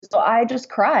So I just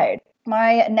cried.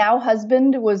 My now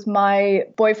husband was my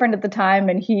boyfriend at the time,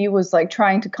 and he was like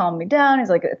trying to calm me down. He's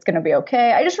like, it's going to be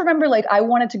okay. I just remember like I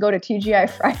wanted to go to TGI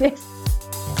Fridays.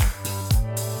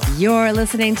 You're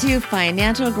listening to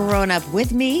Financial Grown Up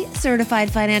with me,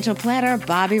 certified financial planner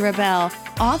Bobbi Rebell,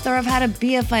 author of How to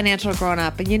Be a Financial Grown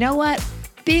Up. And you know what?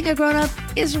 Being a grown up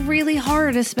is really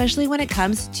hard, especially when it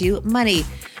comes to money.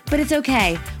 But it's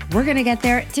okay. We're going to get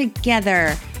there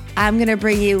together. I'm going to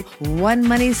bring you one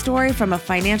money story from a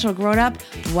financial grown-up,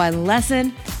 one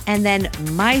lesson, and then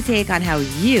my take on how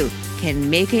you can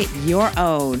make it your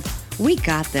own. We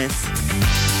got this.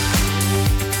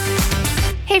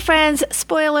 Hey friends,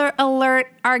 spoiler alert.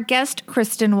 Our guest,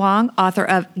 Kristen Wong, author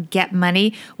of Get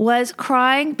Money, was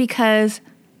crying because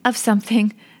of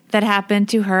something that happened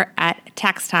to her at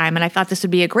tax time. And I thought this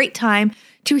would be a great time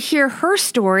to hear her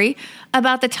story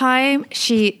about the time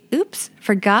she,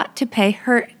 forgot to pay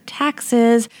her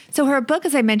taxes. So her book,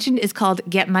 as I mentioned, is called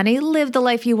Get Money, Live the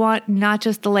Life You Want, Not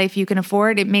Just the Life You Can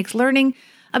Afford. It makes learning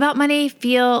about money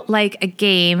feel like a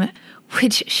game,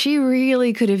 which she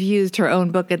really could have used her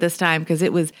own book at this time because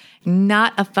it was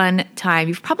not a fun time.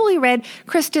 You've probably read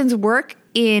Kristen's work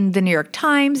in the New York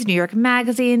Times, New York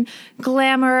Magazine,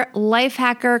 Glamour,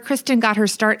 Lifehacker. Kristen got her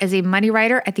start as a money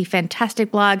writer at the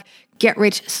fantastic blog Get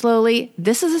Rich Slowly.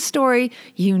 This is a story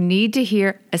you need to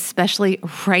hear, especially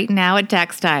right now at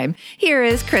tax time. Here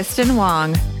is Kristen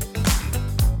Wong.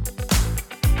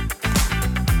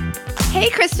 Hey,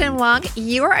 Kristen Wong,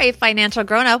 you are a financial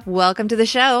grown-up. Welcome to the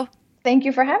show. Thank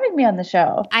you for having me on the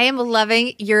show. I am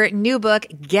loving your new book,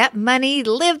 Get Money,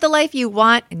 Live the Life You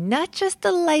Want, Not Just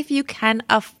the Life You Can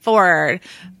Afford.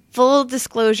 Full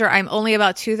disclosure, I'm only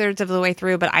about 2/3 of the way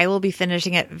through, but I will be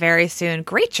finishing it very soon.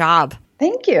 Great job.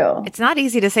 Thank you. It's not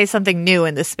easy to say something new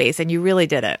in this space, and you really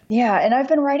did it. Yeah, and I've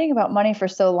been writing about money for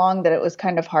so long that it was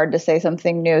kind of hard to say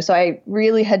something new. So I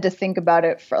really had to think about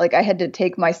it I had to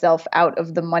take myself out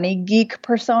of the money geek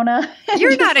persona.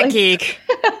 You're not a geek.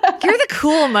 You're the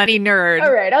cool money nerd.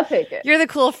 All right, I'll take it. You're the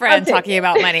cool friend talking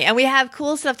about money. And we have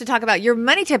cool stuff to talk about. Your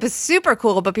money tip is super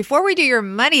cool. But before we do your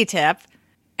money tip,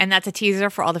 and that's a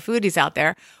teaser for all the foodies out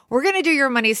there, we're going to do your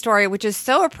money story, which is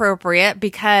so appropriate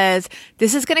because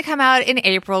this is going to come out in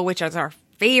April, which is our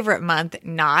favorite month,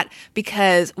 not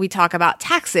because we talk about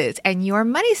taxes. And your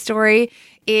money story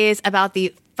is about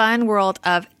the fun world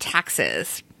of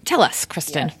taxes. Tell us,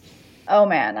 Kristen. Yes. Oh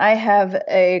man, I have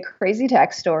a crazy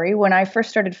tax story. When I first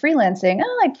started freelancing,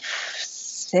 like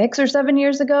 6 or 7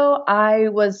 years ago, I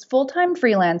was full-time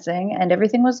freelancing and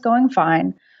everything was going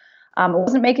fine. I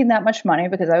wasn't making that much money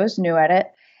because I was new at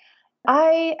it.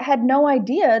 I had no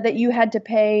idea that you had to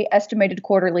pay estimated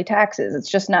quarterly taxes. It's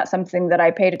just not something that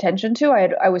I paid attention to.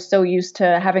 I was so used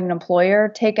to having an employer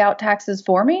take out taxes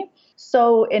for me.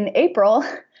 So in April,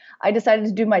 I decided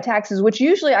to do my taxes, which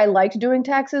usually I liked doing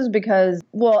taxes because,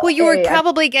 you were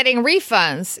probably getting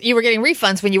refunds. You were getting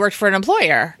refunds when you worked for an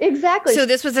employer. Exactly. So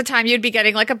this was the time you'd be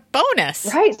getting like a bonus.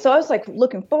 Right. So I was like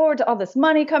looking forward to all this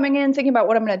money coming in, thinking about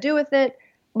what I'm going to do with it.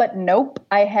 But nope,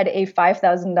 I had a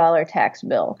 $5,000 tax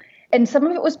bill. And some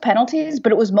of it was penalties,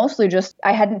 but it was mostly just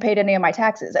I hadn't paid any of my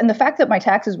taxes. And the fact that my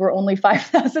taxes were only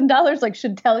 $5,000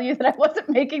 should tell you that I wasn't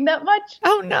making that much.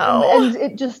 Oh, no. And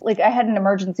it just I had an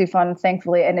emergency fund,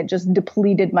 thankfully, and it just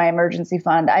depleted my emergency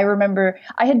fund. I remember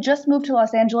I had just moved to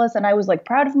Los Angeles and I was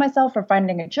proud of myself for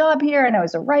finding a job here. And I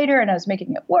was a writer and I was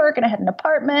making it work and I had an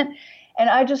apartment. And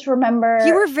I just remember...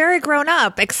 You were very grown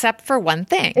up, except for one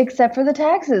thing. Except for the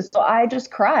taxes. So I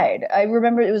just cried. I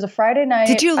remember it was a Friday night.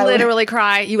 Did you literally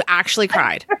cry? You actually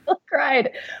cried? I really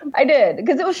cried. I did.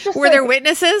 Because it was just Were there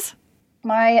witnesses?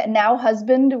 My now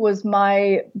husband was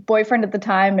my boyfriend at the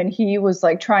time, and he was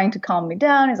trying to calm me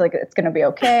down. He's like, it's going to be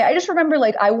okay. I just remember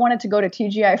I wanted to go to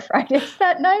TGI Fridays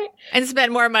that night. And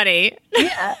spend more money.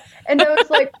 Yeah. And I was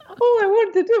like, all I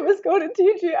wanted to do was go to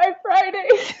TGI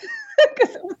Fridays.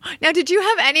 Now, did you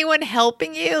have anyone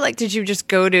helping you? Did you just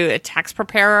go to a tax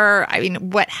preparer? I mean,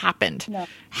 what happened? No.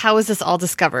 How was this all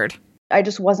discovered? I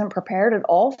just wasn't prepared at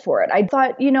all for it. I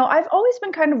thought, I've always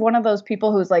been kind of one of those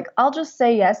people who's I'll just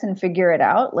say yes and figure it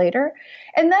out later.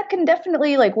 And that can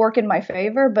definitely work in my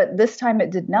favor. But this time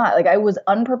it did not. I was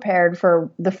unprepared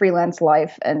for the freelance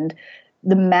life and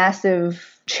the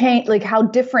massive change, how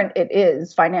different it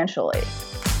is financially.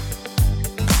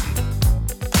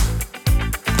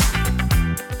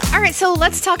 All right, so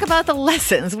let's talk about the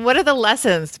lessons. What are the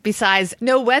lessons besides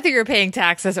know whether you're paying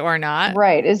taxes or not?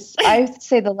 Right. I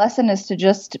say the lesson is to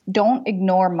just don't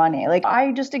ignore money.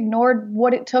 I just ignored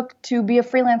what it took to be a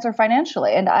freelancer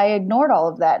financially, and I ignored all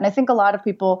of that. And I think a lot of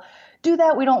people do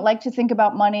that. We don't like to think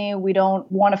about money. We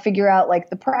don't want to figure out like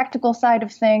the practical side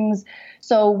of things.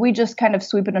 So we just kind of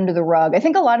sweep it under the rug. I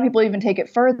think a lot of people even take it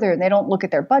further and they don't look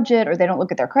at their budget or they don't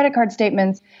look at their credit card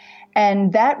statements.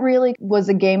 And that really was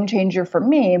a game changer for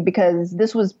me because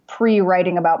this was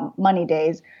pre-writing about money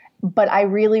days. But I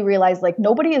really realized like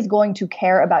nobody is going to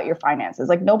care about your finances.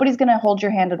 Like nobody's going to hold your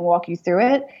hand and walk you through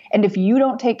it. And if you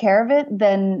don't take care of it,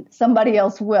 then somebody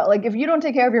else will. Like if you don't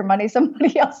take care of your money,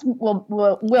 somebody else will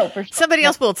for sure. Somebody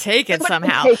else will take it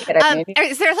somehow. Take it, I mean.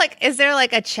 Is there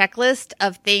like a checklist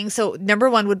of things? So number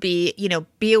one would be,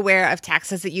 be aware of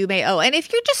taxes that you may owe. And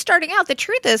if you're just starting out, the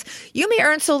truth is you may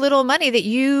earn so little money that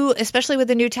you, especially with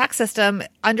the new tax system,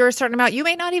 under a certain amount, you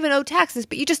may not even owe taxes,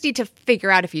 but you just need to figure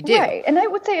out if you do. Right. And I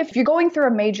would say if you're going through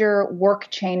a major work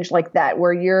change like that,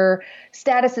 where your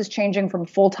status is changing from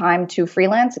full-time to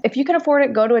freelance, if you can afford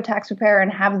it, go to a tax preparer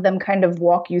and have them kind of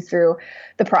walk you through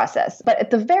the process. But at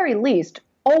the very least,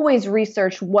 always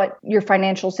research what your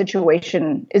financial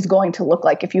situation is going to look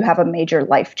like if you have a major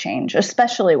life change,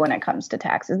 especially when it comes to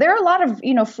taxes. There are a lot of,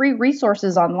 free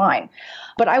resources online.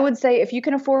 But I would say if you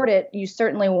can afford it, you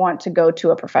certainly want to go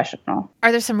to a professional.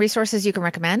 Are there some resources you can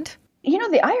recommend?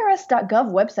 The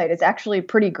IRS.gov website is actually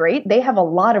pretty great. They have a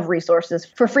lot of resources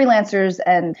for freelancers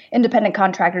and independent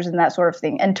contractors and that sort of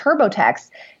thing. And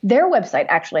TurboTax, their website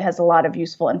actually has a lot of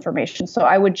useful information. So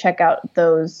I would check out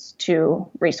those two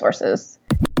resources.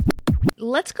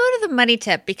 Let's go to the money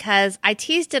tip because I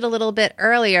teased it a little bit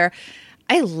earlier.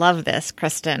 I love this,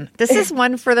 Kristen. This is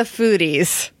one for the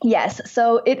foodies. Yes.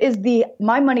 So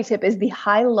my money tip is the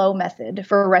high-low method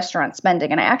for restaurant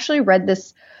spending. And I actually read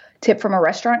this tip from a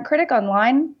restaurant critic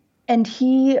online, and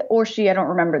he or she, I don't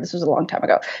remember, this was a long time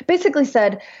ago, basically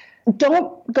said,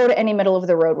 don't go to any middle of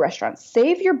the road restaurants.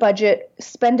 Save your budget,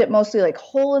 spend it mostly like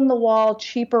hole in the wall,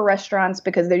 cheaper restaurants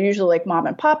because they're usually like mom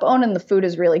and pop owned and the food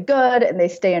is really good and they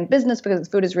stay in business because the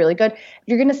food is really good.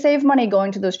 You're going to save money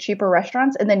going to those cheaper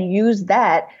restaurants and then use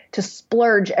that to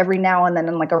splurge every now and then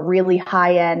in like a really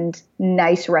high-end,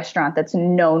 nice restaurant that's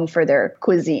known for their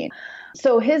cuisine.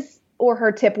 So his or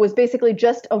her tip was basically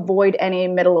just avoid any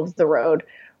middle of the road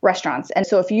restaurants. And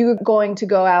so if you're going to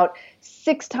go out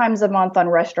 6 times a month on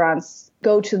restaurants,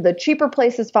 go to the cheaper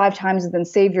places 5 times and then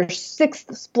save your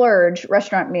 6th splurge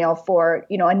restaurant meal for,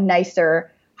 a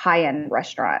nicer high-end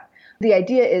restaurant. The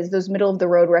idea is those middle of the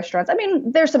road restaurants, I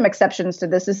mean, there's some exceptions to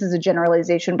this. This is a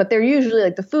generalization, but they're usually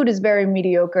like the food is very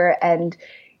mediocre and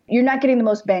you're not getting the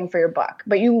most bang for your buck,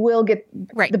 but you will get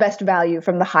the best value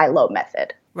from the high-low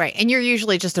method. Right. And you're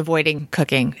usually just avoiding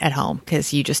cooking at home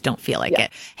because you just don't feel like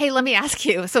it. Hey, let me ask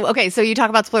you. So you talk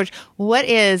about splurge. What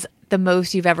is the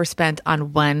most you've ever spent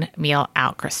on one meal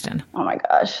out, Kristen? Oh my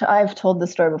gosh. I've told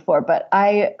this story before, but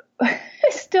I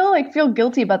still feel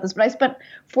guilty about this, but I spent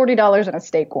 $40 on a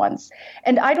steak once.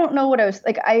 And I don't know what I was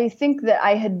like. I think that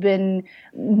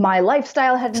my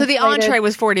lifestyle had. So the entree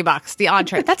was $40. The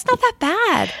entree. That's not that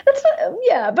bad.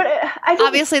 But I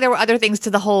obviously there were other things to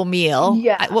the whole meal.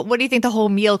 Yeah. What do you think the whole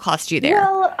meal cost you there?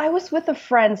 Well, I was with a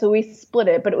friend, so we split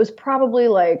it, but it was probably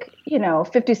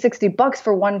 $50-$60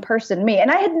 for one person, me.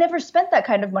 And I had never spent that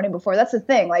kind of money before. That's the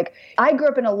thing. Like I grew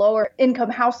up in a lower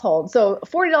income household. So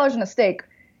 $40 on a steak.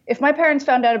 If my parents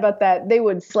found out about that, they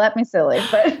would slap me silly.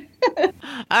 But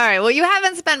all right. Well, you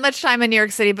haven't spent much time in New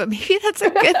York City, but maybe that's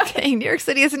a good thing. New York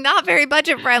City is not very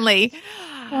budget friendly.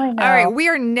 I know. All right. We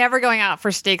are never going out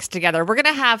for steaks together. We're going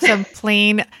to have some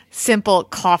plain, simple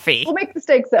coffee. We'll make the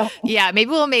steaks at home. Yeah,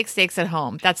 maybe we'll make steaks at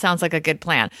home. That sounds like a good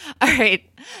plan. All right.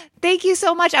 Thank you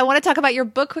so much. I want to talk about your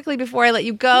book quickly before I let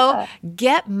you go. Yeah.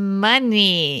 Get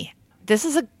Money. This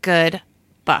is a good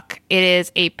book. It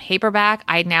is a paperback.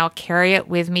 I now carry it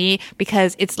with me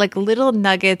because it's like little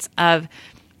nuggets of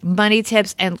money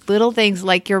tips and little things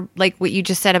like what you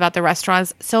just said about the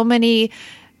restaurants. So many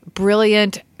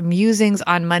brilliant musings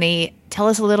on money. Tell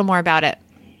us a little more about it.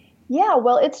 Yeah,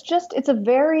 well, it's a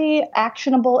very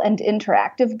actionable and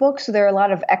interactive book. So there are a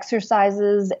lot of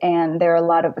exercises and there are a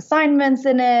lot of assignments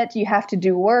in it. You have to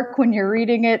do work when you're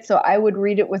reading it. So I would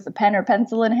read it with a pen or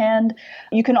pencil in hand.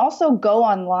 You can also go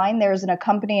online. There's an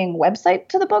accompanying website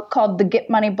to the book called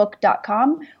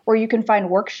thegetmoneybook.com where you can find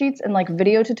worksheets and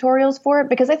video tutorials for it.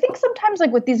 Because I think sometimes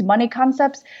with these money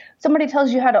concepts, somebody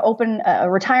tells you how to open a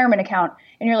retirement account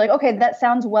and you're like, okay, that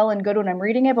sounds well and good when I'm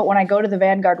reading it. But when I go to the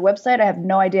Vanguard website, I have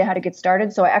no idea how to get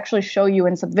started. So I actually show you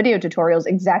in some video tutorials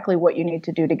exactly what you need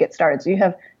to do to get started. So you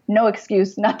have no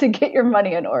excuse not to get your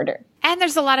money in order. And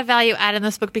there's a lot of value added in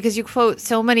this book because you quote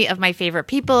so many of my favorite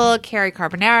people, Carrie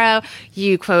Carbonaro,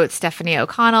 you quote Stephanie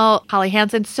O'Connell, Holly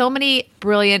Hansen. So many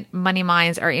brilliant money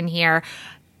minds are in here.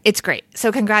 It's great.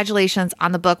 So congratulations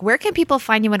on the book. Where can people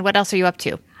find you and what else are you up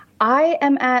to? I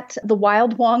am at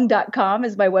thewildwong.com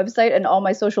is my website and all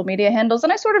my social media handles.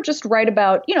 And I sort of just write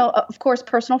about, of course,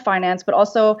 personal finance, but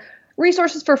also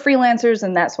resources for freelancers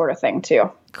and that sort of thing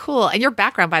too. Cool. And your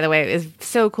background, by the way, is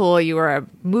so cool. You were a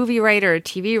movie writer, a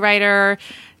TV writer.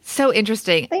 So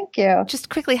interesting. Thank you. Just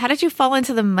quickly, how did you fall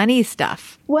into the money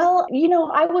stuff? Well,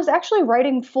 I was actually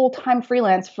writing full-time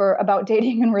freelance about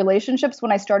dating and relationships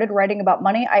when I started writing about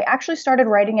money. I actually started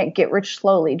writing at Get Rich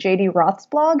Slowly, JD Roth's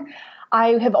blog.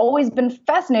 I have always been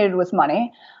fascinated with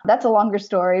money. That's a longer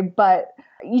story, but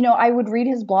I would read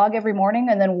his blog every morning,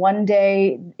 and then one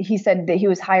day he said that he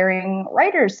was hiring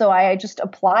writers. So I just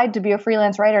applied to be a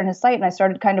freelance writer on his site, and I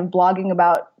started kind of blogging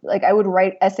about, I would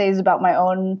write essays about my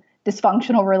own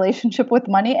dysfunctional relationship with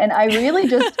money. And I really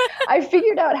just, I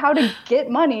figured out how to get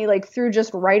money through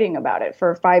just writing about it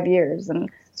for 5 years. And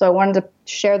so I wanted to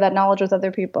share that knowledge with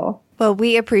other people. Well,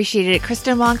 we appreciate it.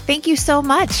 Kristen Wong, thank you so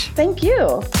much. Thank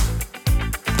you.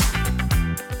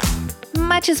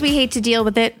 Much as we hate to deal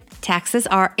with it, taxes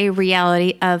are a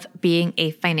reality of being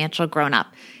a financial grown-up.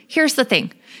 Here's the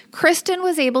thing. Kristen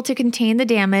was able to contain the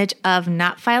damage of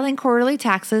not filing quarterly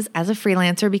taxes as a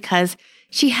freelancer because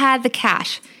she had the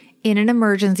cash in an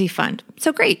emergency fund.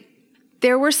 So great.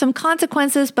 There were some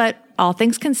consequences, but all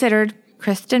things considered,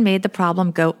 Kristen made the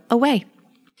problem go away.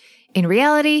 In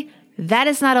reality, that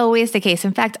is not always the case.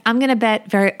 In fact, I'm going to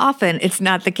bet very often it's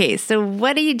not the case. So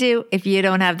what do you do if you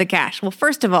don't have the cash? Well,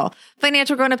 first of all,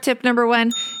 financial grown-up tip number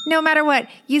 1, no matter what,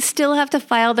 you still have to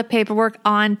file the paperwork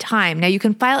on time. Now, you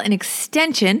can file an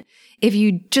extension if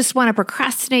you just want to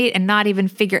procrastinate and not even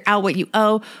figure out what you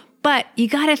owe. But you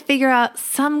got to figure out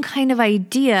some kind of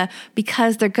idea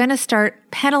because they're going to start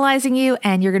penalizing you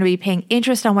and you're going to be paying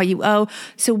interest on what you owe.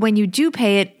 So when you do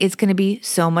pay it, it's going to be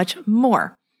so much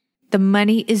more. The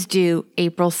money is due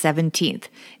April 17th.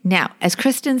 Now, as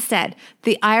Kristen said,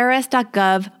 the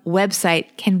IRS.gov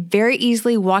website can very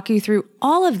easily walk you through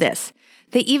all of this.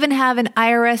 They even have an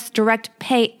IRS direct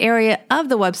pay area of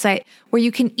the website where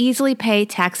you can easily pay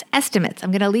tax estimates. I'm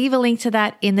going to leave a link to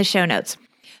that in the show notes.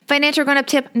 Financial grown-up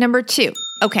tip number 2.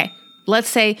 Okay, let's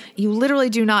say you literally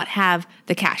do not have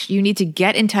the cash. You need to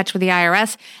get in touch with the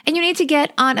IRS and you need to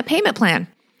get on a payment plan.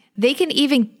 They can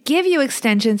even give you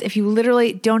extensions if you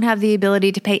literally don't have the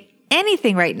ability to pay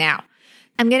anything right now.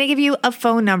 I'm going to give you a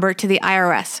phone number to the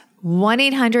IRS,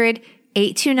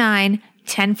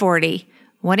 1-800-829-1040.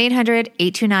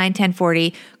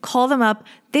 1-800-829-1040. Call them up.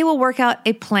 They will work out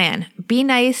a plan. Be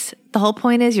nice. The whole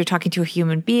point is you're talking to a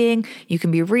human being. You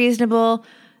can be reasonable.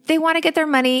 They want to get their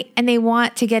money and they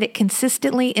want to get it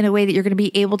consistently in a way that you're going to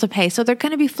be able to pay. So they're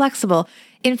going to be flexible.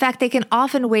 In fact, they can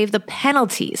often waive the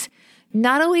penalties.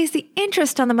 Not always the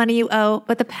interest on the money you owe,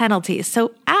 but the penalties.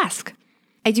 So ask.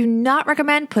 I do not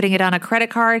recommend putting it on a credit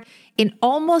card. In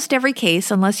almost every case,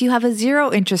 unless you have a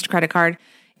zero interest credit card,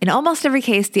 in almost every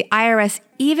case, the IRS,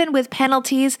 even with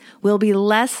penalties, will be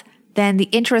less than the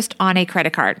interest on a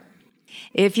credit card.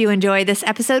 If you enjoyed this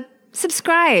episode,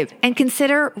 subscribe and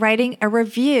consider writing a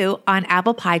review on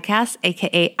Apple Podcasts,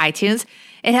 aka iTunes.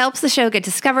 It helps the show get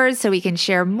discovered so we can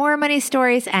share more money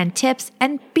stories and tips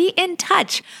and be in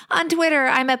touch. On Twitter,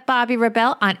 I'm at Bobbi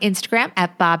Rebell, on Instagram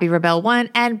at BobbiRebell1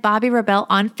 and Bobbi Rebell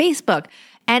on Facebook.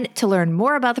 And to learn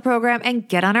more about the program and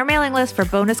get on our mailing list for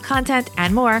bonus content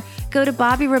and more, go to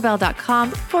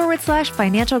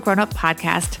BobbiRebell.com/financial grown-up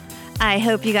podcast. I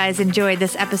hope you guys enjoyed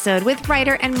this episode with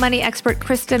writer and money expert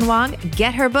Kristen Wong.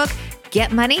 Get her book,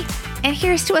 Get Money, and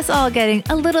here's to us all getting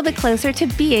a little bit closer to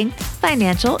being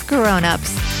financial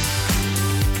grown-ups.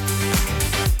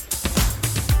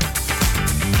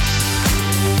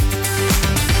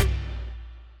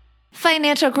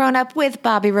 Financial Grown-Up with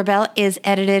Bobbi Rebell is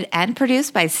edited and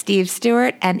produced by Steve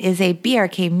Stewart and is a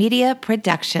BRK Media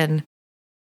production.